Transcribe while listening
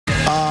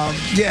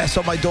Yeah,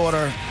 so my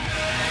daughter,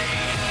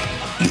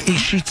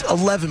 she's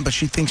 11, but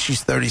she thinks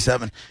she's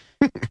 37.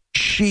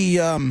 She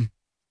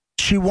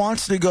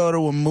wants to go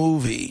to a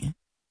movie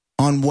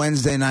on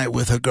Wednesday night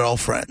with her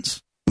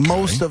girlfriends,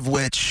 most of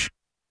which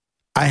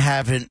I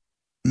haven't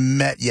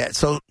met yet.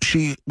 So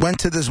she went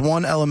to this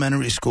one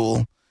elementary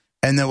school,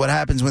 and then what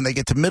happens when they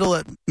get to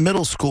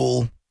middle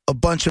school, a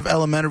bunch of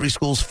elementary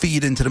schools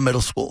feed into the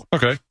middle school.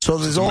 Okay. So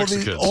there's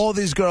all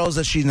these girls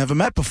that she's never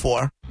met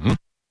before,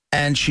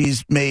 and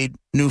she's made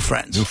new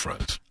friends.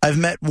 I've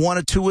met one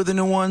or two of the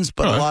new ones,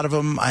 but a lot of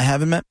them I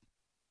haven't met.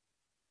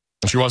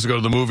 She wants to go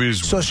to the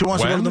movies. So she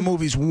wants to go to the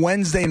movies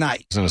Wednesday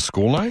night. Is it a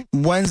school night?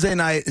 Wednesday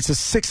night. It's a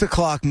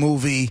 6:00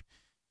 movie.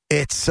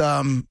 It's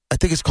I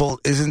think it's called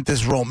Isn't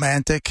This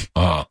Romantic?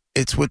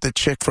 It's with the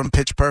chick from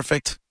Pitch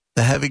Perfect,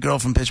 the heavy girl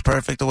from Pitch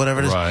Perfect or whatever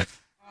it is. Right.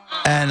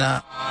 And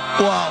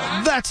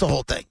well, that's the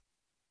whole thing.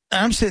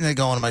 And I'm sitting there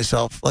going to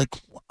myself, like,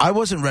 I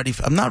wasn't ready.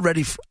 I'm not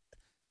ready for.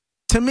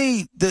 To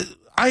me, we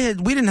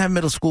didn't have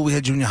middle school. We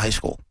had junior high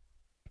school,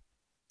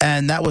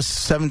 and that was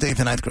 7th, 8th,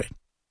 and 9th grade.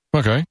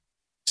 Okay.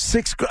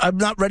 6th grade. I'm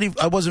not ready.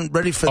 I wasn't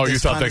ready for. Oh, this you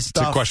thought kind of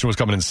stuff. The question was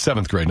coming in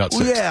 7th grade, not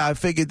 6th. Yeah, I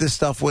figured this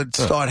stuff would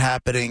start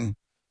happening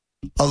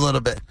a little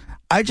bit.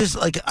 I just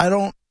I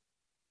don't.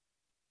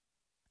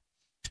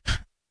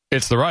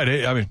 It's the right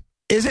age. I mean,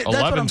 is it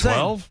 11,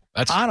 12?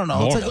 I don't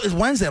know. It's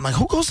Wednesday. I'm like,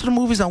 who goes to the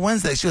movies on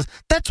Wednesday? She goes,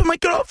 that's when my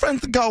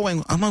girlfriends are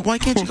going. I'm like, why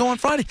can't you go on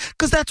Friday?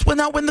 Because that's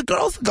not when the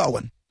girls are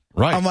going.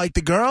 Right. I'm like,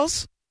 the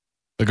girls?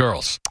 The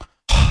girls.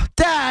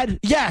 Dad,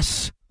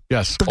 yes.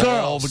 Yes, the girls.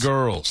 All the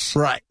girls.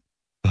 Right.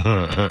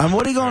 And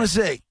what are you going to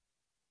see?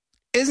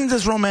 Isn't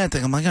this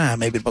romantic? I'm like,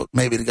 maybe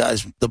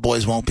the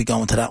boys won't be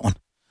going to that one.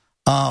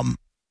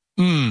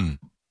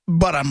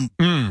 But I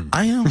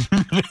am.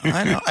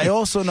 I know. I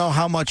also know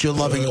how much you're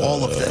loving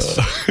all of this.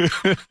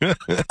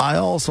 I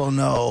also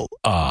know.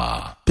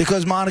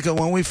 Because, Monica,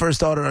 when we first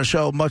started our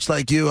show, much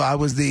like you, I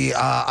was the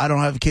I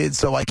don't have kids,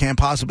 so I can't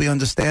possibly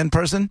understand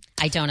person.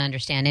 I don't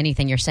understand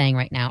anything you're saying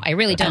right now. I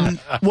really don't.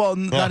 Well,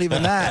 not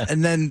even that.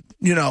 And then,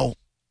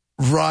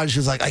 Raj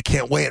is like, I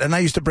can't wait. And I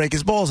used to break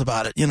his balls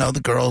about it.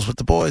 The girls with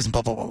the boys and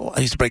blah, blah, blah, blah. I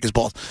used to break his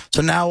balls.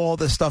 So now all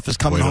this stuff is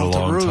coming home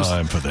to roost.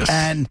 Time for this.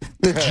 And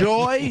the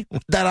joy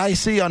that I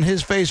see on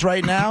his face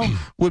right now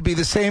would be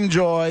the same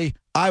joy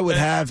I would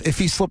have if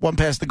he slipped one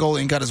past the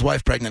goalie and got his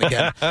wife pregnant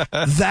again.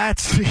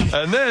 That's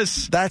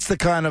the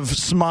kind of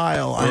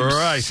smile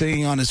I'm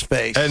seeing on his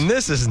face. And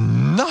this is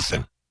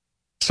nothing.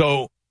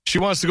 So she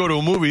wants to go to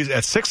a movie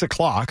at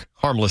 6:00,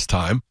 harmless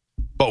time.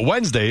 But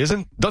Wednesday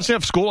doesn't she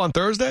have school on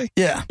Thursday?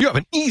 Yeah. You have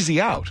an easy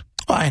out.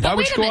 I know. Why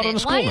would you go out on a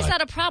school night? Why is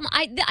that a problem?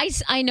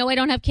 I know I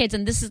don't have kids,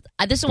 and this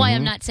is why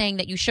I'm not saying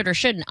that you should or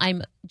shouldn't.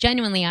 I'm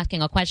genuinely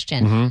asking a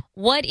question.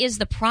 What is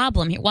the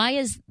problem here? Why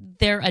is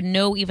there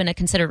even a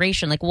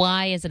consideration? Like,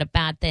 why is it a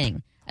bad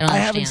thing? I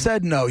haven't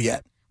said no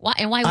yet. Why?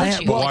 And why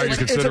would you? Well, why are you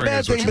considering it's a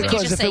bad thing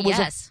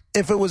because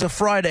if it was a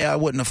Friday, I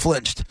wouldn't have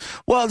flinched.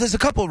 Well, there's a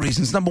couple of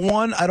reasons. Number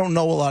one, I don't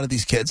know a lot of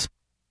these kids,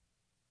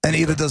 and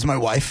neither does my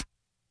wife.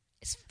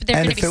 They're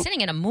going to be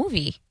sitting in a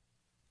movie.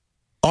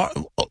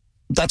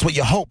 That's what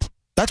you hope.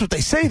 That's what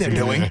they say they're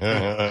doing. But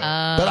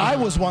I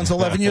was once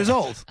 11 years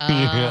old.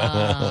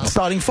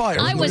 Starting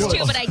fires. I was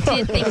too, but I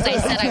did things I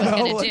said I was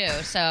going to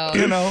do. So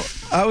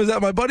I was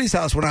at my buddy's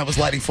house when I was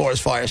lighting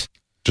forest fires.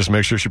 Just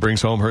make sure she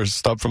brings home her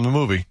stub from the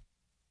movie.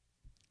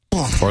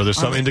 Or there's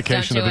some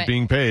indication of it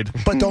being paid.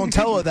 But don't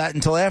tell her that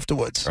until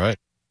afterwards. All right.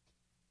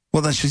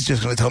 Well, then she's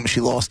just going to tell me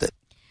she lost it.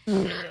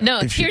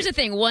 No, here's the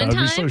thing. One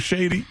time, so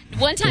shady.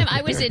 One time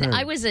I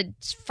was a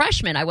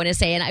freshman, I want to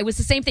say, and it was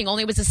the same thing,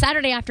 only it was a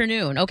Saturday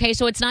afternoon. Okay,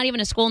 so it's not even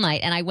a school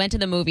night, and I went to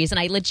the movies, and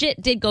I legit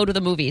did go to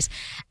the movies.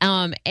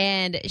 And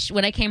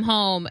when I came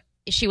home,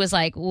 she was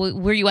like,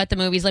 "Were you at the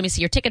movies? Let me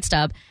see your ticket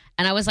stub."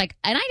 And I was like,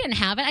 and I didn't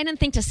have it. I didn't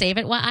think to save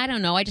it. Well, I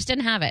don't know. I just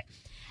didn't have it.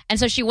 And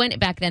so she went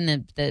back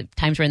then. The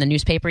times were in the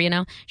newspaper, She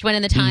went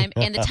in the time,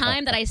 and the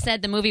time that I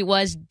said the movie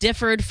was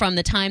differed from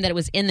the time that it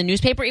was in the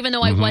newspaper. Even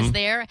though I was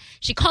there,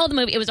 she called the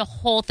movie. It was a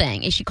whole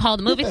thing. She called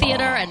the movie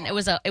theater, and it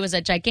was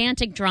a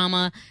gigantic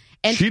drama.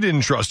 And she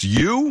didn't trust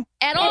you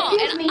at all.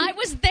 And I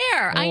was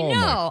there. I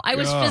know. I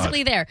was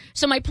physically there.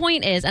 So my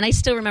point is, and I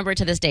still remember it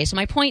to this day. So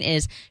my point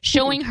is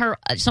showing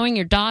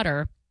your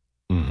daughter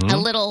a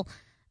little.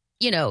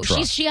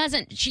 She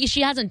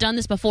hasn't done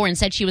this before and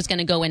said she was going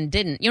to go and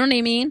didn't. You know what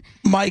I mean?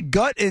 My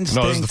gut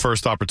instinct. No, this is the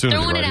first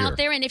opportunity. Throwing it out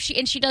there, and if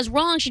she does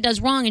wrong,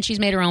 and she's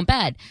made her own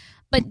bed.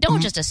 But don't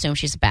just assume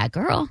she's a bad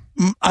girl.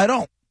 I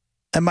don't.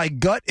 And my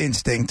gut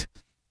instinct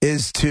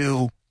is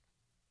to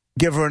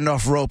give her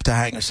enough rope to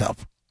hang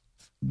herself.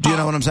 Do you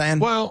know what I'm saying?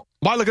 Well,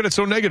 why look at it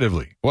so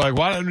negatively? Like,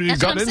 why? Your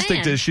gut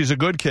instinct is she's a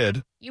good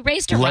kid. You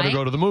raised her Let right. her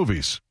go to the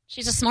movies.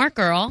 She's a smart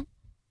girl.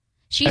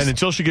 And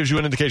until she gives you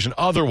an indication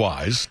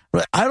otherwise.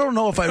 Right. I don't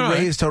know if I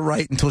raised her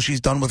right until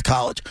she's done with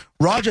college.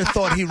 Roger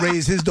thought he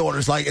raised his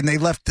daughters and they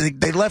left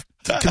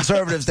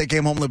conservatives, they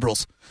came home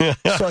liberals. So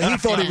he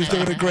thought he was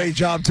doing a great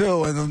job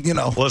too. And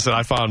Listen,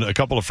 I found a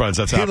couple of friends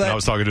that's happening. I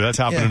was talking to that's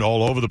happening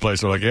all over the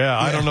place. They're like,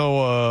 I don't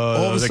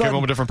know. They came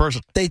home a different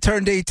person. They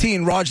turned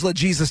 18. Roger let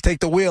Jesus take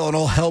the wheel, and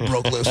all hell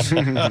broke loose.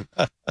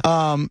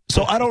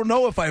 So I don't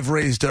know if I've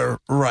raised her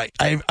right.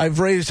 I've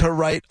raised her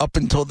right up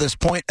until this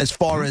point, as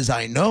far as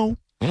I know.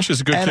 Well,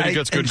 she's a good kid. She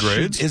gets good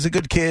grades. She is a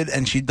good kid,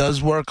 and she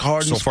does work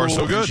hard in school. So far,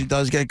 so good. And she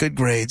does get good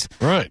grades.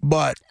 Right.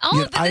 But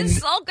this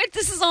is all good.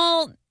 This is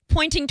all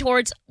pointing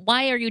towards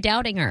why are you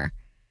doubting her?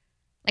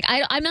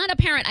 Like I'm not a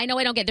parent. I know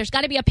I don't get. There's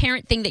got to be a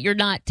parent thing that you're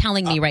not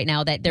telling me right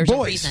now that there's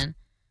a reason.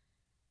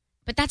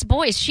 But that's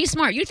boys. She's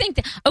smart. You think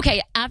that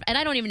okay? And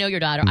I don't even know your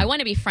daughter. I want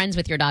to be friends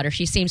with your daughter.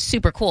 She seems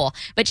super cool,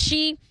 but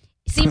she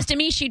seems to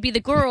me she'd be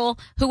the girl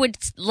who would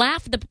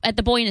laugh at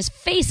the boy in his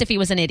face if he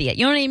was an idiot.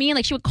 You know what I mean?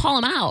 Like she would call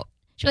him out.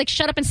 She'd be like,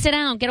 "Shut up and sit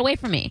down. Get away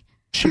from me."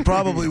 She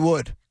probably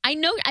would. I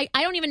know. I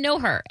don't even know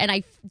her, and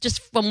I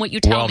just from what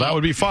you tell me. Well, that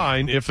would be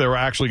fine if there were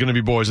actually going to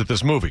be boys at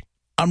this movie.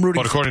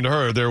 But according to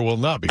her, there will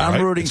not be.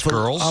 I'm rooting for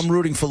girls. I'm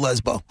rooting for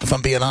Lesbo. If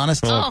I'm being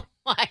honest. Oh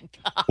my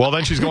God. Well,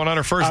 then she's going on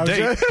her first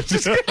date. Wait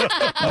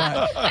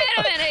a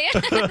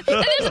minute.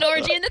 There's an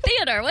orgy in the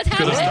theater. What's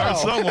happening? Start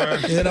somewhere.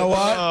 You know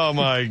what? Oh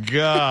my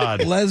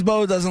God.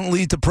 Lesbo doesn't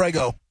lead to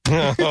prego.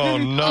 Oh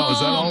no! Is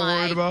that all we're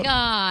worried about? Oh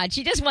my God!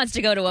 She just wants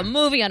to go to a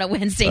movie on a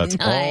Wednesday night.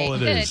 That's all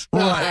it is.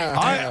 Right.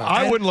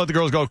 I wouldn't let the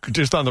girls go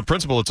just on the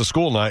principle it's a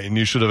school night and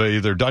you should have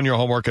either done your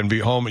homework and be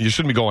home. You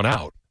shouldn't be going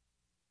out.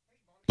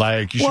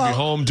 Like, you should be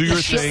home, do your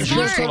thing, do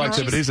your school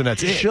activities, and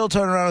that's it. She'll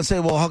turn around and say,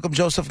 well, how come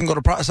Joseph can go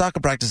to soccer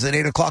practice at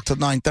 8 o'clock till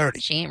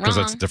 9:30? She ain't wrong. Because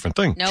that's a different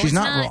thing. No, she's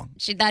not wrong.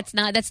 That's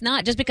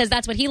not. Just because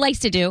that's what he likes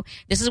to do,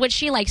 this is what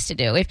she likes to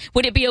do.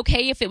 Would it be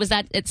okay if it was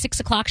at 6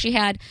 o'clock she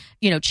had,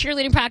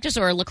 cheerleading practice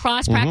or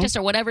lacrosse practice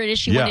or whatever it is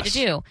she wanted to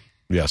do?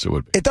 Yes, it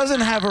would be. It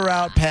doesn't have her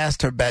out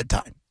past her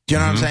bedtime. Do you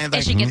know what I'm saying?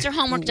 And she gets her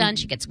homework done.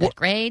 She gets good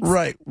grades.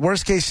 Right.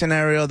 Worst case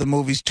scenario, the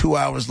movie's 2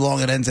 hours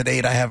long. It ends at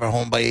 8. I have her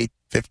home by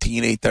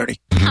 8:15, 8:30.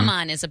 Come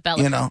on,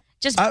 Isabella.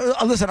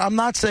 Listen, I'm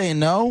not saying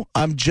no.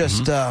 I'm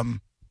just, I'm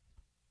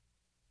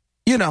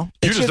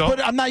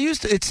not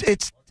used to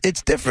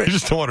it's different. You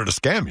just don't want her to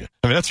scam you.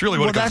 I mean, that's really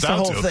what it comes down to.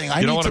 That's the whole thing.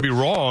 You don't want to be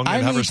wrong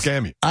and have her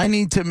scam you. I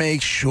need to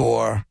make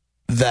sure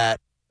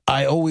that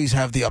I always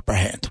have the upper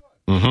hand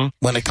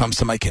when it comes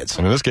to my kids.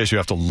 And in this case, you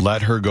have to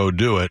let her go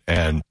do it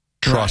and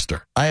trust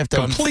her. I have to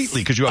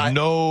completely, because you have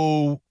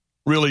no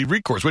really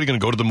recourse. What, are you going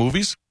to go to the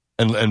movies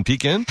and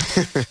peek in?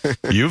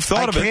 You've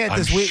thought of it.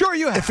 I'm sure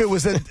you have.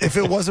 If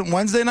it wasn't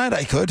Wednesday night,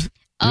 I could.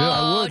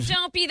 Oh,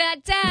 don't be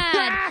that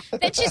dad.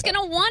 Then she's going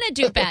to want to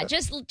do bad.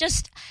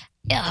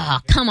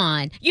 Come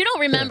on. You don't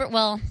remember.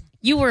 Well,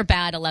 you were a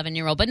bad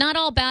 11-year-old, but not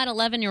all bad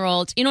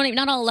 11-year-olds.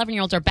 Not all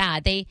 11-year-olds are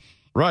bad. They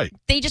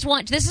just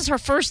want. This is her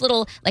first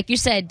little, like you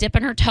said,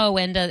 dipping her toe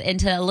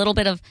into a little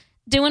bit of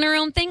doing her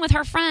own thing with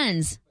her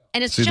friends.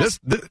 And it's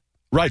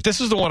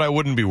this is the one I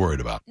wouldn't be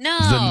worried about. No.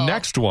 The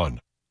next one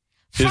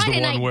is Friday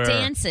the one night where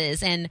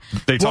dances and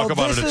they talk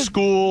about it at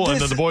school, and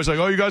then the boy's like,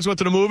 "Oh, you guys went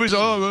to the movies?"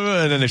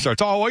 Oh, and then they start,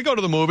 "Oh, I go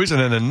to the movies,"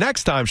 and then the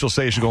next time she'll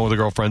say she's going with her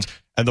girlfriends,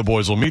 and the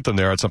boys will meet them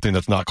there at something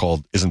that's not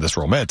called "Isn't This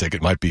Romantic?"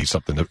 It might be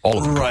something that all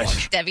of them can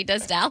watch. Debbie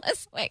Does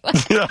Dallas. Wait, what?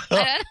 What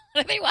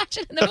are they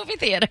watching in the movie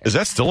theater? Is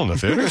that still in the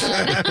theaters?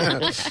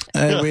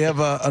 Hey, we have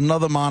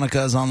another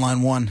Monica is on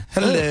line 1.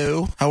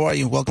 Hello, how are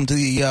you? Welcome to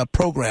the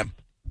program.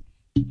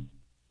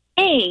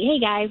 Hey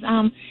guys.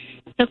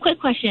 So quick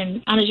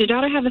question. Does your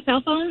daughter have a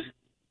cell phone?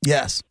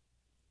 Yes.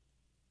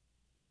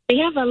 They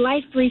have a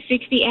Life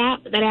 360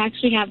 app that I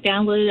actually have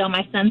downloaded on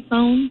my son's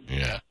phone.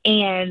 Yeah.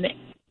 And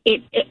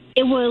it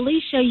will at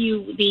least show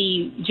you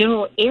the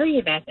general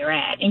area that they're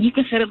at. And you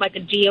can set up like a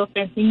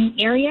geo-fencing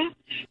area.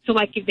 So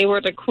like if they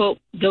were to, quote,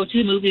 go to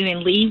the movie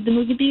and leave the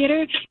movie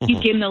theater,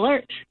 you get an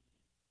alert.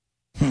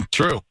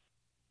 True.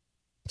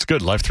 It's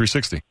good. Life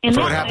 360. And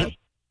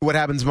what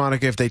happens,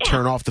 Monica, if they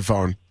turn off the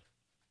phone?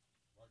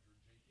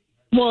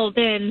 Well,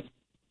 then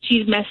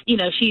she's messed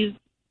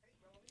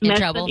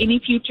up any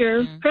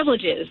future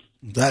privileges.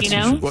 That's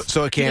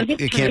so it can't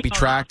be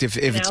tracked if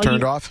it's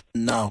turned off.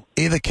 No,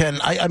 either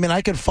can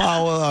I can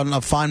follow on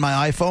Find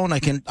My iPhone.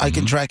 I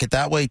can track it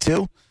that way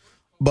too.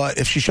 But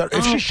if she shut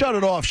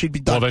it off, she'd be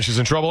done. Well, then she's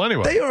in trouble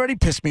anyway. They already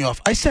pissed me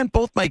off. I sent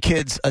both my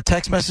kids a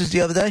text message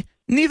the other day.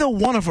 Neither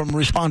one of them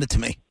responded to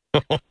me.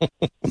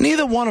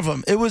 Neither one of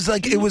them. It was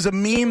a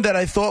meme that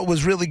I thought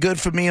was really good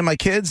for me and my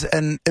kids,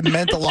 and it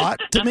meant a lot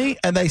to me.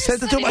 And they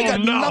sent it to them. I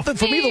got nothing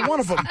from either one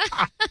of them.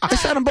 I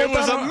sent them both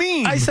down. A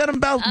meme. I sent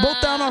them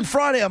both down on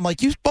Friday. I'm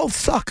like, you both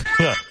suck.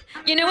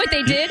 You know what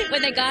they did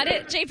when they got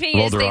it, JP?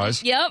 Rolled their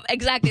eyes? Yep,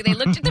 exactly. They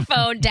looked at the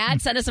phone.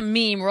 Dad sent us a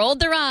meme, rolled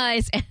their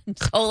eyes, and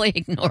totally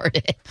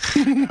ignored it.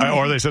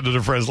 Or they said to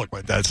their friends, look,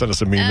 my dad sent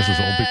us a meme. This is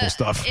old people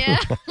stuff. Yeah.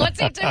 What's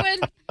he doing?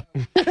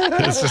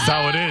 This is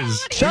how it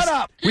is. Shut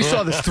up. We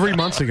saw this 3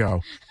 months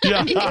ago.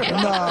 Yeah.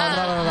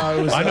 No.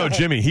 It was, I know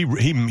Jimmy.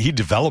 He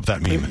developed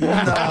that meme.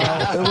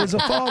 No, it was a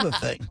father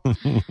thing.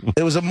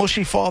 It was a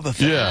mushy father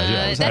thing.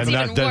 Yeah. That's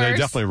even Then they worse.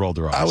 definitely rolled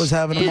their eyes. I was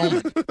having a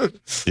moment.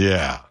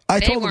 Yeah. I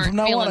They told him weren't from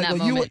now on, feeling I go,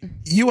 that moment.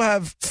 you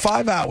have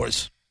 5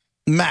 hours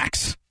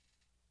max.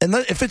 And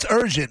if it's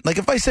urgent, like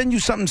if I send you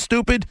something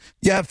stupid,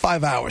 you have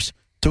 5 hours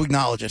to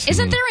acknowledge it.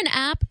 Isn't there an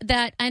app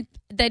that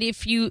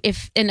if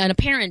a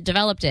parent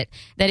developed it,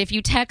 that if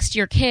you text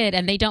your kid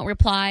and they don't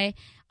reply,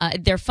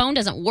 their phone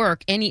doesn't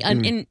work,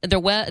 in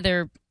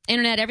their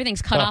internet,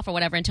 everything's cut off or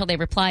whatever until they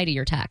reply to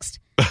your text.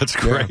 That's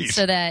great.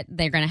 So that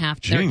they're going to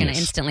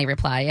instantly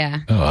reply. Yeah.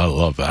 Oh, I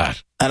love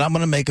that. And I'm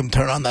going to make them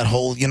turn on that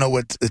whole,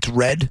 it's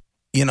red,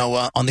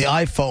 on the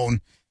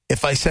iPhone.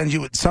 If I send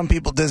you, some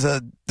people, there's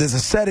a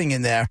setting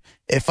in there.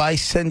 If I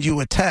send you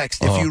a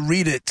text, if you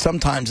read it,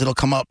 sometimes it'll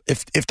come up.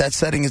 If that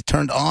setting is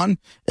turned on,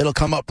 it'll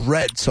come up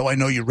red, so I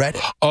know you read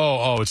it.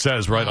 Oh, it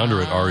says right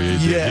under it, READ.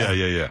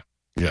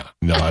 Yeah.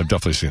 No, I've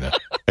definitely seen that.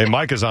 Hey,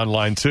 Mike is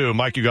online, too.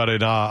 Mike, you got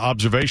an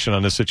observation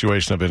on this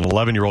situation of an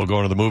 11-year-old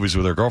going to the movies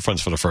with her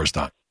girlfriends for the first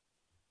time.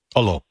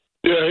 Hello.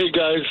 Yeah, hey,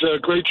 guys.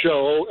 Great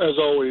show, as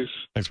always.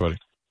 Thanks, buddy.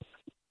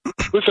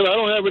 Listen, I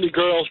don't have any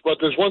girls, but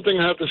there's one thing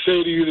I have to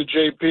say to you, to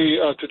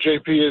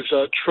JP is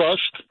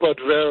trust but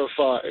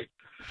verify.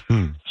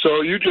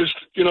 So you just,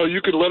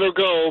 you could let her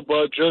go,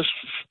 but just,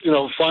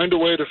 find a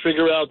way to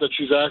figure out that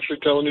she's actually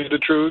telling you the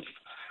truth.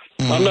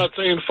 I'm not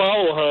saying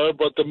follow her,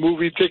 but the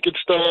movie ticket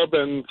stub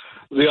and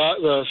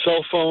the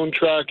cell phone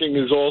tracking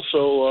is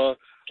also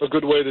a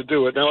good way to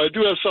do it. Now, I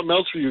do have something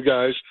else for you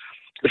guys.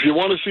 If you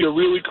want to see a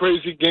really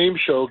crazy game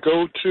show,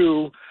 go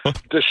to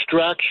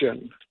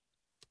Distraction.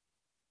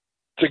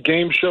 It's a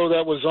game show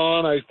that was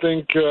on, I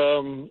think,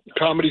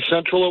 Comedy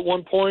Central at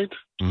one point.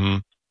 Mm-hmm.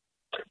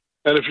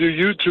 And if you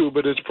YouTube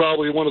it, it's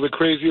probably one of the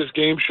craziest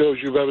game shows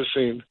you've ever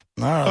seen.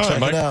 All right, check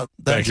Mike, it out.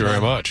 Thank you very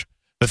much.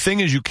 The thing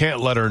is, you can't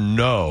let her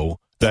know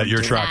that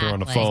you're tracking her on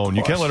the phone.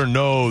 You can't let her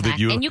know that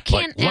you, and you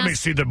can't let me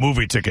see the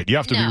movie ticket. You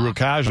have to be real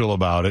casual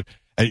about it.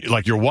 And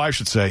like your wife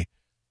should say,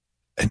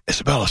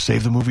 Isabella,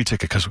 save the movie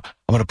ticket because I'm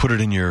going to put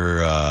it in your,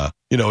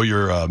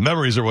 your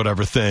memories or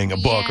whatever thing, a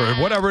book or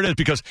whatever it is,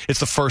 because it's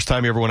the first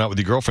time you ever went out with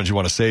your girlfriends. You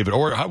want to save it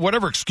or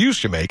whatever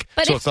excuse you make.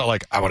 But it's not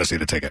like, I want to see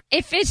the ticket.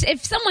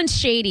 If someone's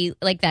shady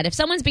like that, if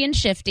someone's being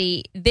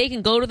shifty, they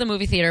can go to the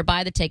movie theater,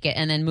 buy the ticket,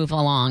 and then move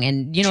along.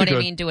 And you know what I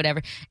mean? Do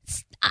whatever.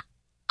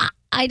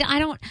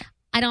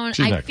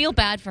 I feel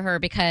bad for her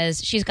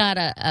because she's got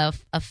an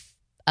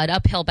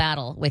uphill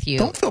battle with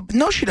you.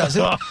 No, she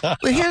doesn't. But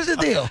here's the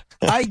deal.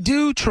 I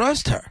do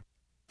trust her.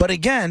 But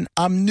again,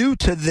 I'm new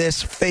to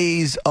this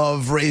phase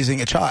of raising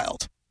a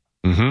child.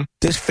 Mm-hmm.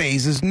 This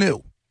phase is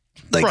new.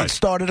 It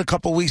started a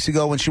couple weeks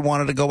ago when she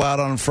wanted to go out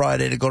on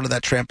Friday to go to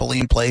that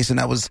trampoline place, and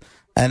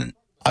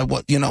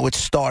it's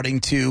starting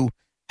to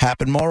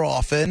happen more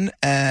often,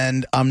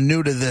 and I'm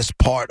new to this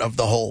part of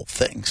the whole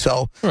thing.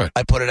 So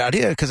I put it out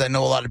here because I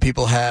know a lot of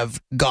people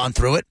have gone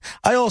through it.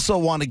 I also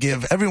want to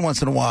give, every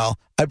once in a while,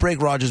 I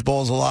break Roger's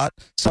balls a lot.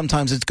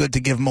 Sometimes it's good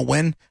to give him a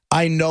win.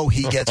 I know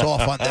he gets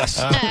off on this.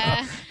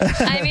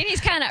 I mean,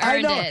 he's kind of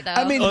earned it, though.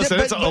 I mean, listen,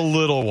 it's a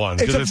little one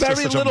because it's very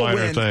just such a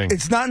minor thing.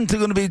 It's not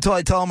going to be until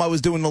I tell him I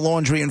was doing the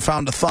laundry and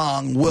found a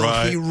thong will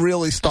he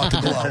really start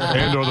to glow.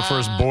 And or the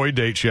first boy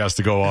date she has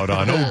to go out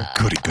on. Oh,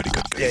 goody.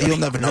 Yeah, you'll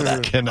never know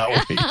that. Cannot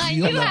wait.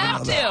 You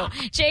have to.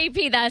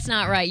 JP, that's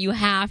not right. You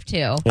have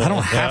to. I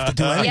don't have to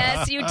do anything.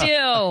 Yes, you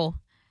do.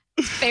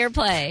 Fair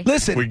play.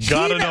 Listen, we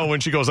got to know when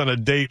she goes on a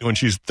date when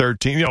she's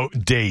 13.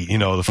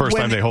 The first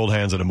time they hold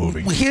hands at a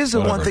movie. Here's the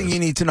one thing you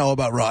need to know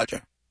about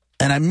Roger.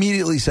 And I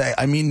immediately say,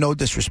 I mean no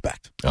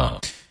disrespect.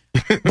 But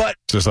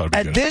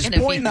at this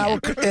point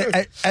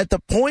at the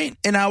point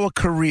in our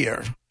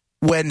career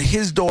when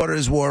his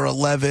daughters were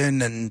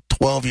 11 and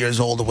 12 years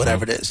old or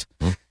whatever it is,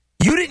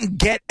 you didn't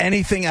get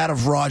anything out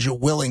of Roger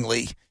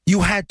willingly.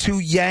 You had to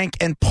yank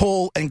and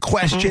pull and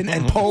question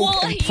and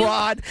poke and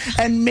prod,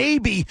 and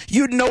maybe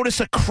you'd notice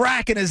a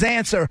crack in his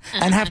answer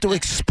and have to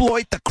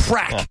exploit the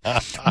crack.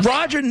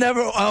 Roger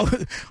never,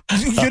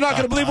 you're not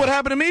going to believe what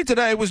happened to me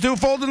today. I was doing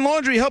folding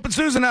laundry, helping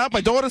Susan out.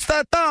 My daughter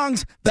started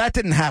thongs. That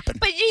didn't happen.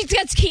 But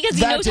because he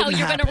knows how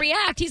you're going to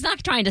react. He's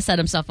not trying to set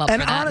himself up for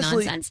that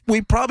honestly, nonsense.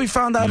 We probably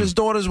found out his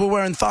daughters were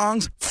wearing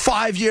thongs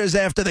 5 years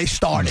after they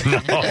started.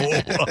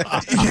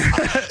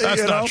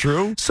 That's not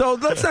true. So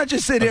let's not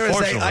just sit here and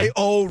say, I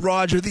owe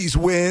Roger these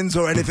wins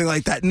or anything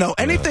like that. No,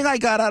 anything I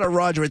got out of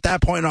Roger at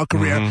that point in our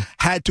career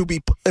had to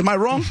be. Am I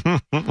wrong?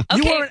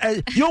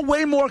 Okay. You're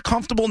way more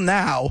comfortable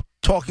now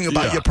talking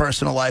about your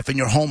personal life and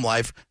your home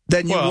life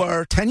than you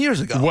were 10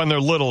 years ago. When they're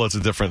little, it's a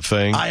different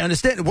thing. I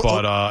understand.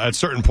 But at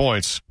certain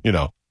points,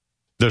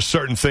 there's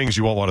certain things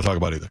you won't want to talk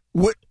about either.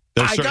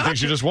 There's certain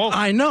things you just won't.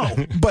 I know,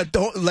 but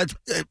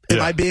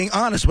am I being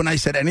honest when I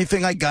said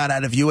anything I got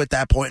out of you at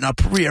that point in our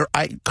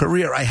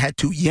career, I had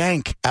to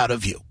yank out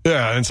of you.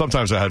 Yeah, and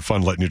sometimes I had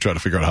fun letting you try to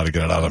figure out how to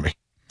get it out of me.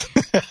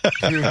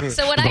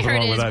 So what I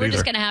heard is we're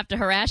just going to have to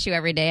harass you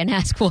every day and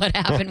ask what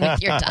happened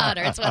with your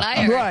daughter. It's what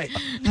I heard.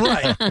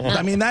 Right.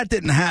 I mean, that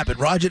didn't happen.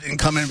 Roger didn't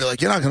come in and be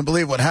like, you're not going to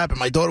believe what happened.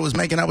 My daughter was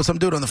making out with some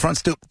dude on the front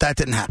stoop. That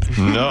didn't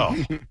happen.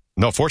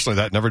 No,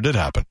 fortunately, that never did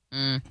happen.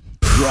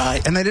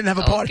 Right, and they didn't have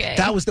a party. Okay.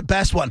 That was the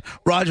best one.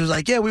 Roger was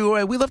like, yeah, we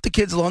left the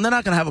kids alone. They're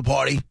not going to have a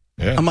party.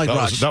 Yeah, I'm like,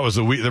 that was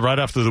the week right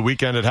after the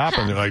weekend it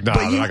happened. They're like, nah,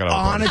 they're not going to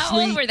have a party. How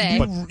old were they?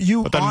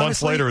 But then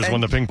months later is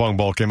when the ping pong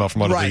ball came out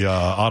from under the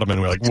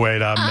ottoman. We're like,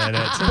 wait a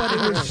minute. But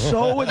it was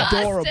so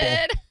adorable.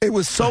 It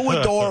was so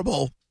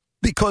adorable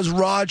because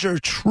Roger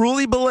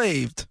truly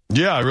believed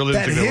I really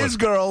didn't that think his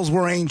girls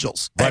were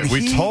angels. Right, and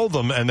we told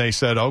them, and they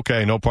said,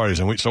 okay, no parties.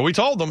 And so we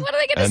told them. What are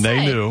they going to say?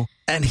 And they knew.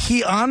 And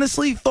he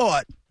honestly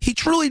thought, he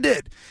truly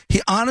did,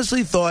 he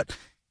honestly thought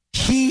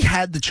he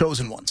had the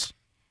chosen ones.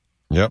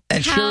 Yep.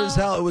 And sure as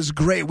hell, it was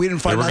great. We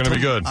didn't find out. They were going to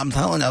be good. I'm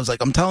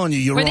telling you,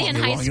 you're wrong. Were they in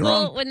high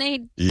school when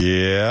they...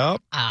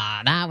 Yep.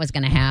 That was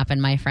going to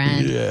happen, my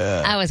friend.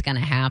 Yeah. That was going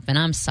to happen.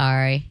 I'm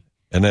sorry.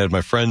 And then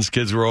my friend's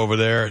kids were over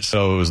there.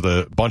 So it was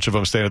the bunch of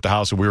them staying at the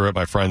house, and we were at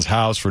my friend's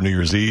house for New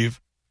Year's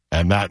Eve.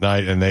 And that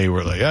night, and they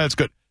were like, yeah, it's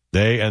good.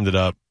 They ended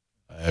up,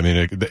 I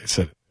mean, they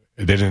said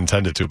they didn't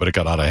intend it to, but it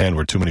got out of hand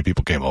where too many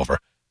people came over.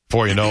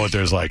 Before you know it,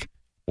 there's like,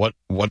 what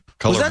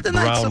color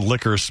brown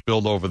liquor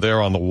spilled over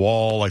there on the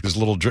wall? Like this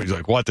little drink.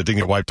 Like, what? That didn't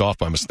get wiped off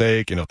by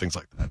mistake? You know, things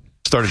like that.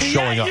 Started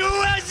showing up.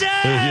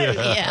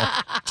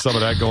 Yeah. Some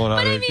of that going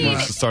on. But I mean,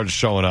 started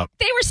showing up.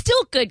 They were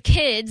still good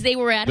kids. They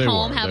were at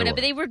home having it,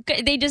 but they were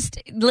good. They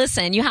just,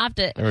 listen, you have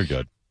to. They were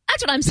good.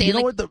 That's what I'm saying. You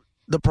know what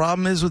the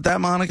problem is with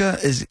that, Monica,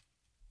 is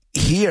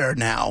here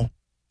now,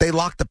 they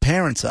locked the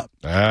parents up.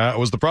 That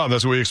was the problem.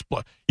 That's what we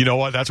explained. You know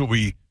what? That's what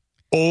we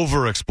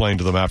over-explained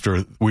to them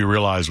after we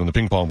realized when the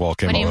ping pong ball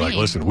came out. We're like,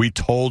 listen, we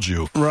told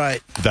you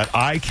that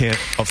I can't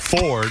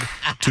afford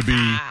to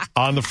be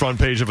on the front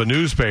page of a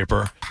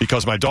newspaper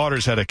because my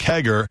daughter's had a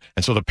kegger,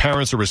 and so the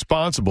parents are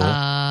responsible.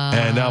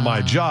 And now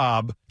my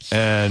job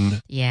and,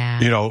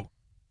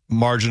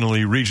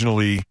 marginally,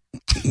 regionally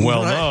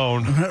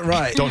well-known,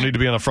 don't need to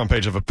be on the front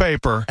page of a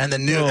paper. And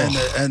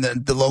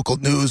the the local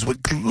news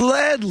would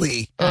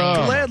gladly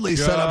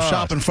set up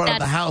shop in front of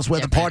the house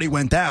where the party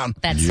went down.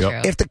 That's true.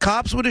 If the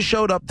cops would have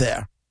showed up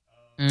there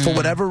for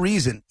whatever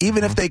reason,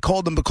 even if they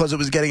called them because it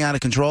was getting out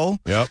of control,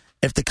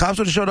 if the cops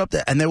would have showed up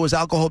there and there was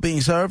alcohol being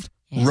served,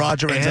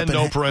 Roger ends up in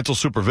no parental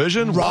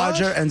supervision.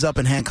 Roger ends up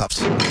in handcuffs.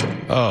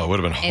 Oh, it would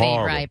have been horrible. It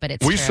ain't right, but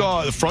it's We true.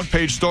 saw the front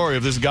page story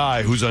of this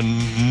guy who's a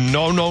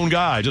known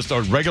guy, just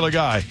a regular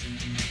guy.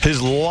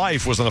 His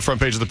life was on the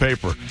front page of the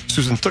paper.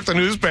 Susan took the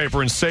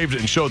newspaper and saved it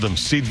and showed them,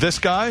 see this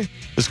guy?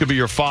 This could be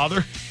your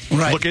father.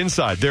 Right. Look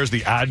inside. There's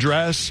the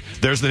address.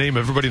 There's the name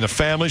of everybody in the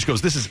family. She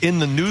goes, this is in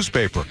the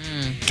newspaper.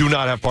 Do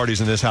not have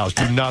parties in this house.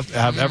 Do not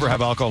ever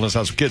have alcohol in this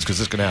house with kids because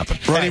this can happen.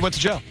 Right. And he went to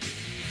jail.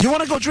 You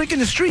want to go drink in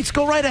the streets?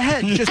 Go right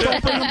ahead. Just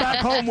don't bring them back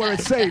home where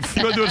it's safe.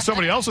 You're going to do it at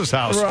somebody else's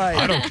house. Right.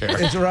 I don't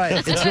care. It's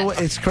right.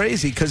 It's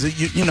crazy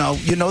because you know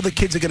the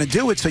kids are going to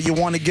do it, so you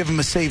want to give them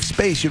a safe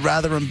space. You'd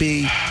rather them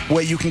be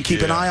where you can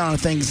keep an eye on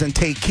things and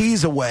take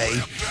keys away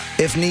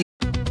if need.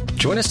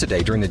 Join us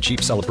today during the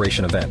Jeep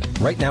Celebration event.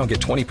 Right now,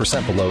 get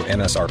 20% below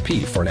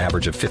MSRP for an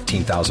average of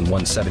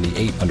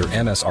 $15,178 under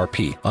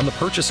MSRP on the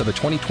purchase of a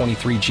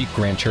 2023 Jeep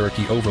Grand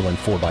Cherokee Overland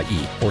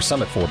 4xE or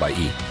Summit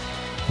 4xE.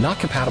 Not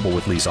compatible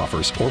with lease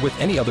offers or with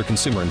any other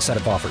consumer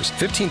incentive offers.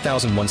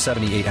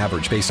 $15,178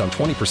 average based on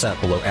 20%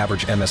 below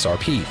average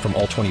MSRP from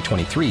all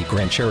 2023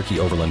 Grand Cherokee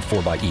Overland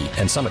 4xE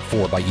and Summit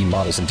 4xE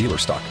models in dealer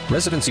stock.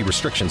 Residency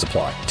restrictions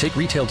apply. Take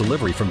retail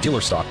delivery from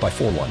dealer stock by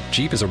 4/1.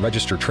 Jeep is a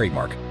registered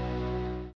trademark.